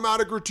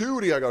automatic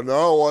gratuity." I go,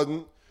 "No, it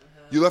wasn't.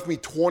 You left me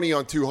 20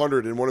 on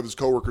 200," and one of his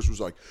coworkers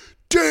was like,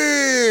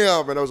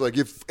 "Damn!" And I was like,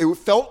 it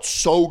felt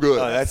so good.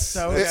 Oh, that's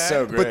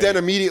so great. But then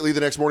immediately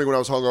the next morning when I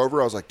was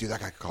hungover, I was like, "Dude, that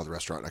guy could call the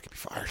restaurant and I could be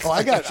fired." Oh,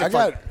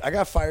 I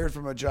got fired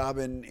from a job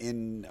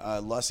in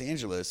Los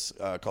Angeles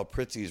called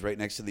Pritzi's, right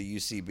next to the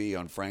UCB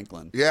on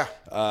Franklin. Yeah,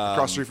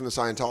 across the street from the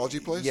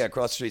Scientology place. Yeah,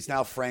 across the street. It's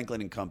now Franklin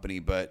and Company,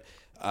 but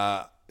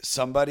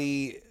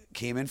somebody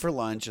came in for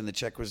lunch and the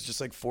check was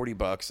just like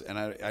 $40, and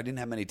I didn't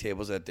have many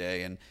tables that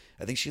day, and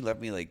I think she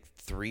left me like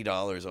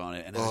 $3 on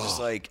it, and I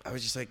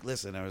was just like,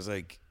 listen, I was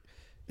like,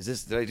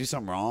 did I do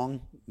something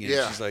wrong?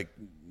 Yeah. She's like,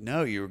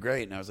 "No, you were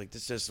great." And I was like,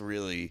 "This is just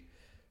really,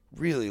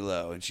 really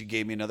low." And she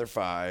gave me another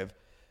 $5,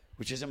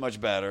 which isn't much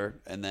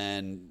better. And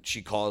then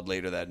she called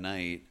later that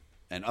night,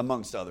 and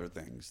amongst other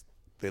things,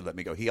 they let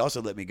me go. He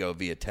also let me go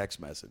via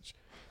text message.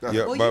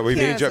 Yeah, Well, but you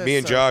can as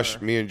a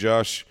me and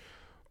Josh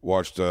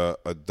watched a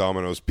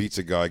Domino's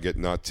pizza guy get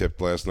not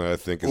tipped last night, I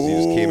think, because he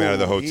just came out of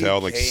the hotel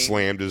and like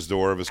slammed his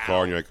door of his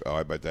car, and you're like, "Oh,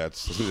 I bet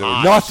that's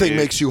Nothing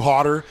makes you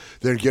hotter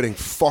than getting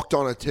fucked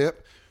on a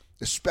tip,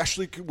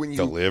 especially when you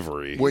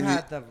delivery." When You you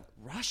had the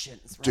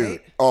Russians, right?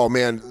 Dude, oh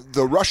man,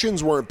 the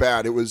Russians weren't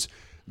bad. It was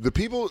the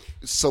people.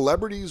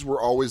 Celebrities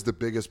were always the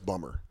biggest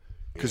bummer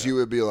because you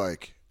would be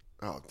like,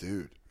 "Oh,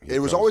 dude." It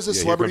was always the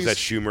celebrities. Here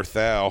comes that Schumer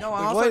Thal. No,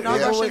 also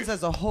not Russians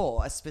as a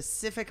whole. A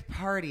specific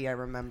party I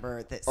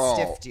remember that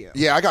stiffed you.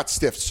 Yeah, I got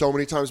stiffed so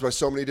many times by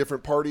so many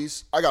different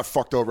parties. I got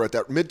fucked over at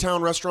that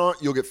Midtown restaurant.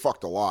 You'll get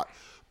fucked a lot.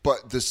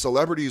 But the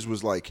celebrities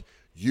was like,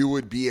 you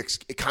would be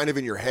kind of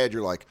in your head.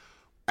 You're like,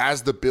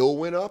 as the bill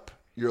went up,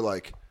 you're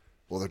like,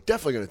 well, they're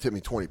definitely going to tip me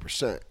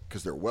 20%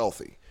 because they're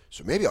wealthy.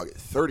 So maybe I'll get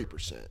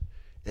 30%.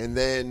 And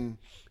then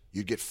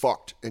you'd get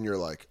fucked and you're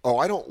like, oh,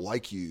 I don't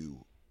like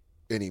you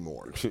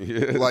anymore.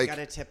 Like, Got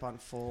a tip on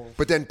full.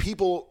 but then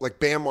people like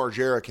Bam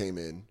Margera came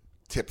in,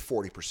 tipped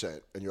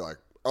 40%. And you're like,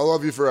 I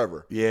love you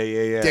forever.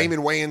 Yeah. Damon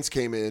Wayans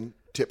came in,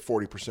 tipped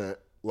 40%,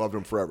 loved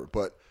him forever.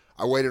 But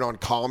I waited on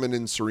Common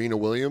and Serena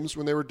Williams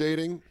when they were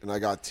dating, and I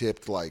got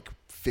tipped like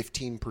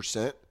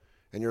 15%.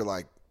 And you're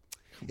like,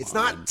 it's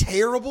not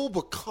terrible,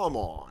 but come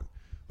on.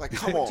 Like,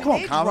 come on.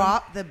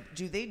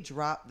 Do they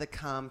drop the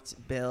comped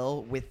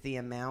bill with the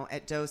amount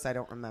at Dose? I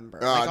don't remember.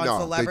 Like on no,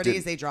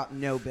 celebrities, they they drop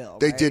no bill.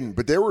 They right? didn't,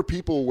 but there were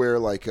people where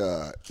like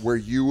where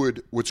you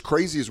would. What's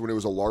crazy is when it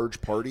was a large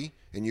party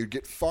and you'd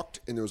get fucked,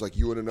 and there was like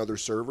you and another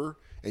server,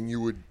 and you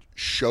would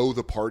show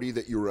the party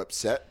that you were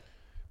upset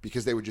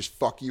because they would just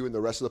fuck you, and the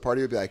rest of the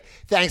party would be like,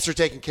 "Thanks for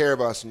taking care of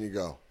us," and you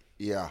go,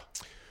 "Yeah,"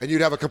 and you'd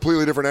have a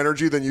completely different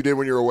energy than you did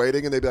when you were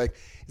waiting, and they'd be like,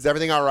 "Is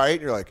everything all right?"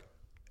 And you're like,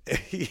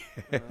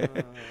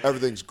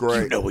 Everything's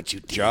great. You know what you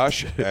did.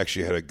 Josh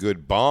actually had a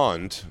good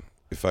bond,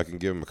 if I can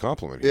give him a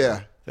compliment. Yeah.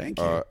 Here, Thank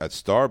you. at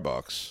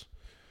Starbucks.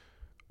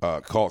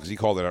 Because he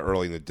called it out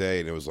early in the day,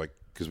 and it was like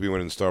because we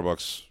went in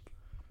Starbucks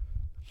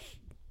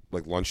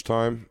like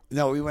lunchtime.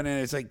 No, we went in.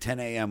 It's like 10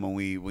 a.m. when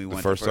we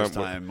went first the first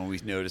time? time when we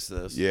noticed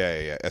this.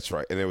 Yeah, that's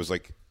right. And it was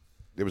like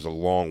there was a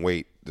long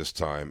wait this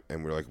time,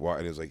 and we were like, "Why?"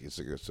 And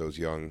it's those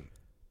young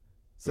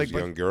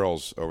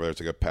girls over there. It's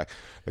like a pack,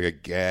 like a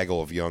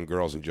gaggle of young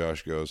girls. And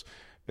Josh goes,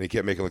 and he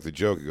kept making like the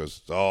joke. He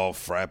goes, "Oh,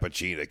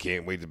 Frappuccino!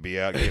 Can't wait to be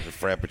out and get the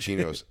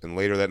Frappuccinos." And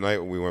later that night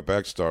when we went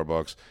back to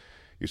Starbucks,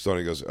 he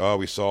goes, "Oh,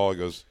 we saw." He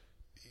goes,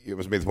 "It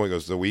was made the point." He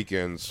goes, "The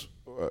weekends,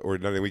 or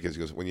not the weekends." He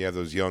goes, "When you have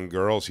those young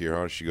girls here,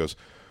 huh?" She goes,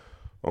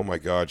 "Oh my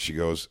God," she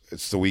goes,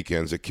 "it's the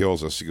weekends. It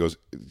kills us." She goes,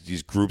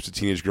 "These groups of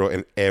teenage girls,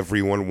 and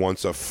everyone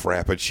wants a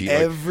Frappuccino."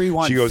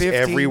 Everyone. She goes, 15?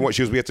 everyone.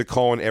 She goes, "We have to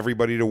call in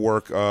everybody to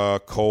work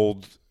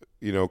cold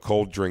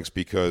drinks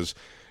because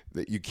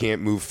you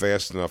can't move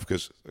fast enough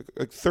because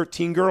like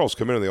 13 girls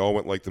come in and they all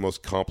want like the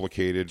most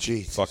complicated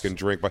fucking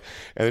drink."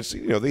 And it's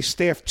they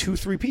staff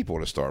 2-3 people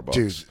in a Starbucks.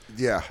 Dude,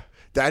 yeah.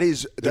 They're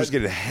just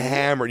getting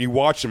hammered. You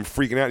watch them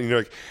freaking out, and you're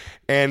like,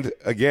 and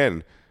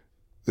again,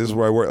 this is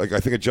where I work. Like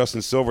I think a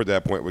Justin Silver at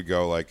that point would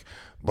go like,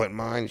 "But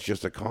mine's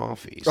just a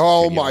coffee." So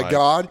Oh can you, my like,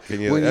 God! Can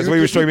you, that's what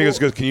he was showing me. He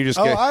goes, "Can you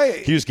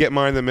just get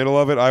mine in the middle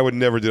of it?" I would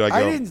never do.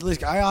 I didn't.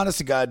 Listen, I honest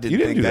to God didn't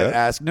think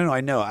that. No,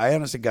 I know. I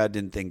honest to God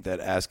didn't think that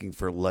asking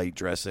for light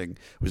dressing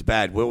was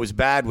bad. What was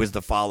bad was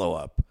the follow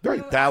up.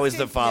 Right. That was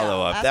the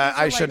follow up. That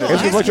I shouldn't have.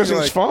 Asking for light dressing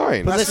is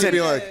fine. But Listen,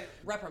 be like,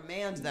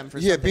 reprimand them for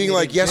being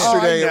like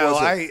yesterday. yesterday. Oh,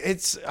 it I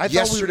wasn't. know.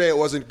 Yesterday it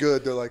wasn't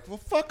good. They're like, "Well,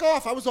 fuck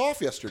off. I was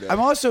off yesterday." I'm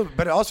also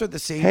at the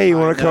same time. Hey, you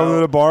want to come to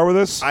the bar with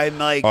us? I'm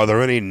like, Are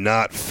there any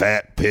not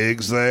fat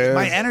pigs there?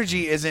 my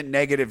energy isn't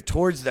negative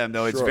towards them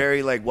though. It's Sure.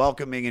 very like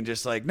welcoming and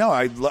just like no.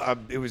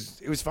 It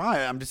was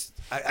fine.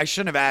 I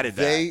shouldn't have added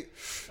that.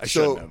 I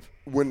shouldn't have.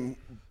 When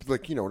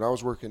when I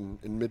was working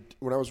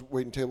when I was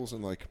waiting tables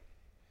in like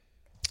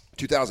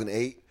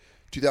 2008,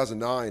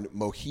 2009,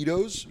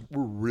 mojitos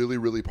were really,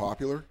 really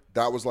popular.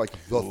 That was like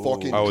the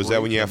fucking. Oh, is that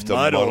drink. when you have to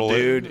muddle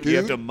dude. it? You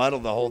have to muddle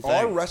the whole thing.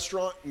 Our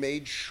restaurant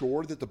made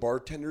sure that the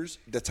bartenders,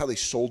 that's how they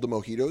sold the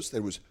mojitos.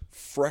 There was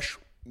fresh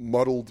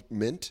muddled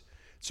mint.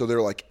 So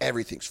they're like,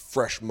 everything's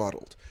fresh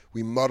muddled.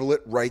 We muddle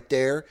it right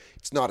there.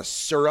 It's not a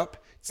syrup.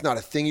 It's not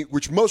a thing,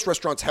 which most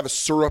restaurants have a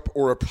syrup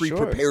or a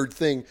pre-prepared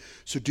thing.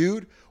 So,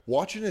 dude,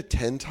 watching a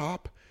 10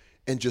 top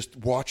and just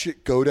watch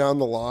it go down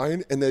the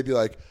line, and they'd be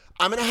like,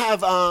 "I'm going to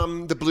have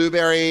the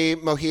blueberry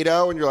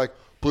mojito." And you're like,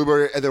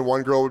 "Blueberry." And then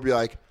one girl would be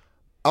like,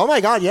 "Oh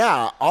my God,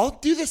 yeah, I'll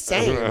do the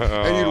same."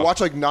 And you'd watch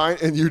like 9,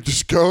 and you'd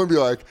just go and be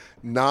like,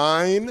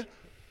 9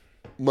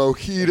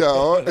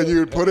 mojito, and you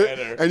would put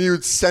it, and you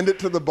would send it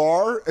to the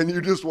bar, and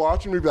you just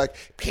watch, and we'd be like,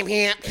 "Camp,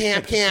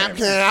 camp, camp,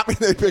 camp," and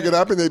they'd pick it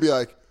up, and they'd be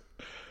like,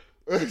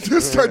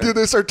 just start doing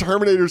this, our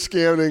Terminator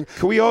scanning.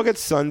 Can we all get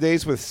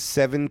sundaes with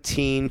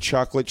 17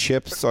 chocolate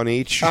chips on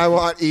each? I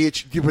want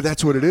each. Yeah, but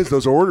that's what it is.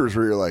 Those orders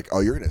where you're like, "Oh,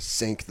 you're going to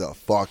sink the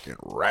fucking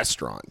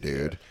restaurant,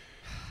 dude."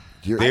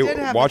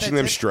 Watching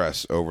them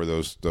stress over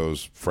those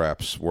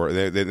fraps were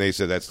they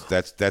said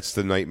that's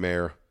the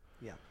nightmare.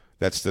 Yeah.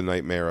 That's the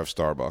nightmare of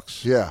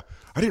Starbucks. Yeah.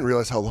 I didn't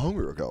realize how long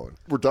we were going.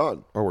 We're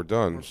done. Oh, we're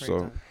done.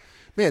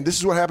 Man, this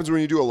is what happens when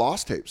you do a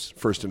Lost Tapes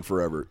first and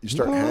forever. You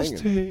start hanging.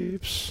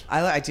 Tapes.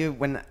 I do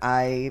when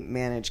I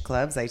manage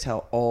clubs. I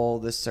tell all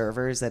the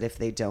servers that if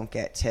they don't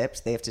get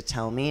tips, they have to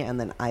tell me, and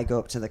then I go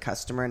up to the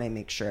customer and I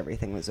make sure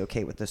everything was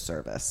okay with the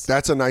service.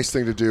 That's a nice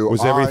thing to do.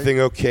 Was everything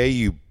okay,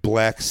 you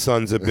black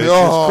sons of bitches?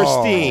 Oh. I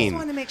Christine. just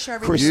want to make sure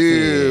everything.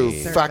 You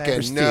Service. fucking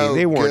Christine, no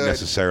they weren't good.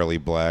 necessarily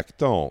black.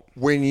 Don't.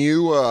 When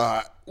you,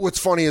 what's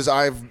funny is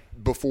I've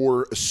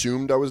before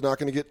assumed I was not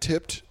going to get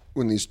tipped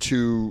when these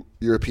 2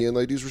 European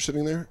ladies were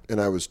sitting there, and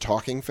I was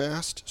talking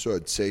fast, so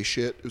I'd say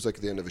shit. It was like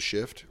at the end of a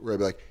shift where I'd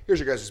be like, "Here's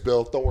your guys'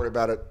 bill. Don't worry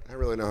about it. I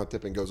really know how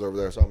tipping goes over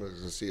there, so I'm going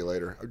to see you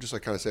later." I would just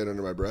like kind of say it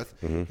under my breath,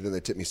 and then they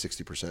tipped me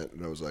 60%,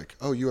 and I was like,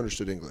 "Oh, you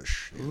understood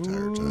English the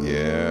entire time."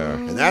 Yeah.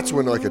 And that's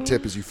when like a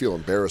tip is you feel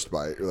embarrassed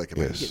by it. You're like, "Am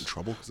I going to get in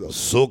trouble?"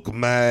 Suck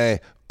my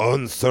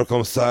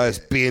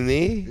uncircumcised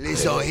penis.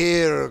 Listen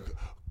here,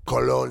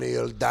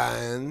 Colonial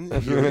Dan. You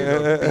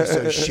piece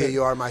of shit,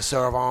 you are my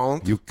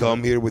servant. You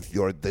come here with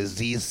your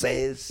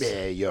diseases.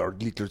 Yeah, your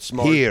little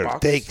small Here, box.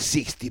 take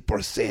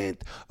 60%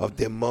 of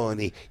the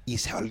money.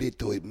 Is how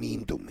little it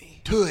mean to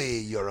me. Tui,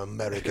 you're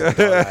American.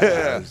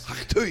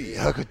 Tui,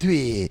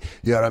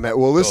 you're American.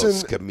 Well, listen.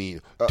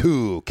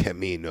 Two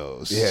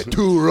caminos. Yeah,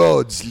 2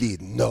 roads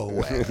lead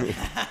nowhere.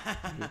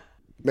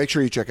 Make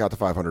sure you check out the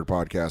 500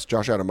 podcast.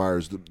 Josh Adam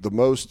Myers, the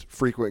most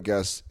frequent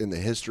guest in the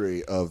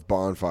history of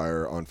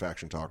Bonfire on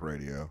Faction Talk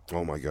Radio.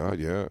 Oh my God,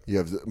 yeah. You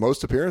have the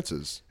most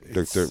appearances.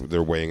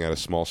 They're weighing out a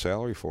small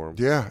salary for him.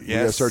 Yeah, you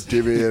gotta Yes. start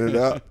divvying it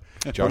up.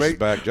 Josh is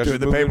back. Josh doing is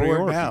the moving to New paperwork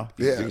York. now.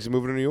 Yeah. He's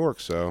moving to New York,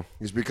 so.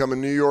 He's becoming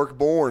New York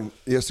born.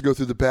 He has to go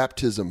through the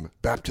baptism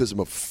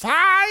of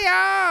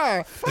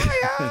fire.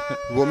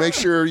 Well, make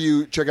sure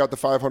you check out the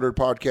 500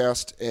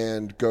 podcast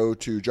and go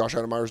to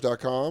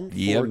joshadamyers.com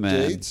Yeah, for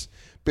man. dates.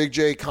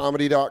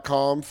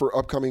 BigJComedy.com for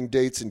upcoming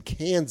dates in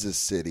Kansas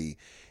City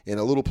and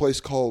a little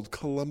place called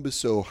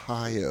Columbus,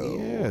 Ohio.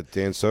 Yeah,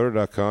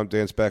 DanSoder.com.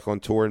 Dan's back on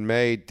tour in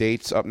May.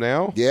 Dates up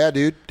now? Yeah,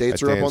 dude.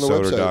 Dates are up on the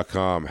website.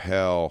 DanSoder.com.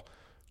 Hell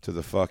to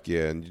the fuck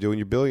yeah. And you're doing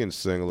your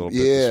Billions thing a little bit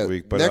this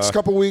week. But next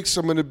couple weeks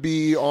I'm going to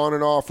be on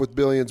and off with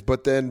Billions,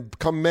 but then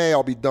come May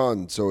I'll be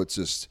done. So it's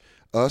just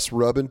us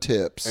rubbing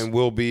tips. And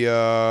we'll be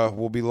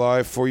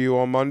live for you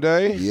on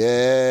Monday.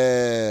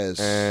 Yes.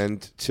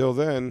 And till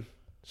then,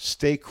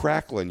 stay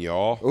crackling,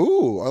 y'all.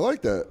 Ooh, I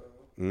like that.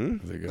 I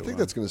think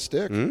that's going to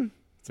stick.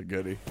 It's a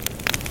goodie.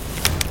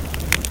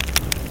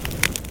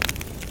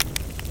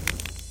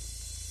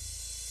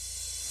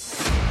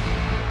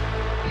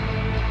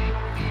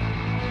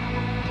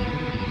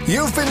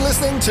 You've been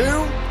listening to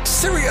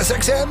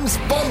SiriusXM's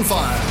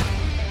Bonfire.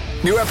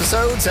 New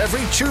episodes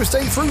every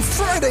Tuesday through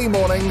Friday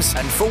mornings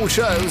and full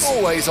shows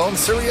always on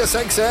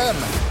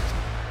SiriusXM.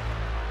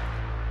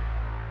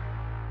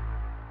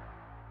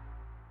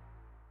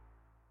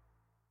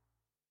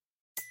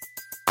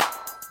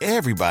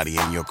 Everybody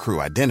in your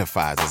crew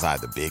identifies as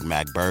either Big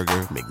Mac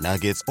Burger,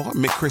 McNuggets, or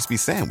McCrispy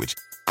Sandwich.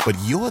 But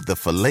you're the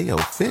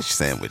Filet-O-Fish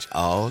Sandwich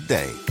all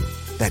day.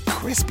 That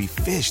crispy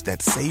fish,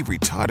 that savory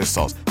tartar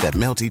sauce, that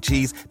melty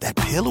cheese, that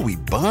pillowy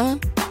bun.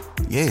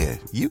 Yeah,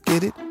 you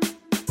get it.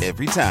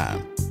 Every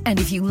time. And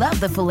if you love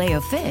the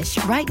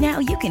Filet-O-Fish, right now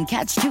you can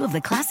catch 2 of the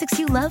classics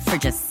you love for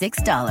just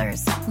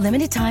 $6.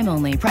 Limited time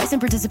only. Price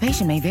and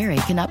participation may vary.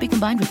 Cannot be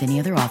combined with any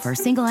other offer.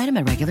 Single item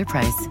at regular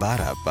price.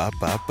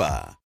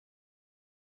 Ba-da-ba-ba-ba.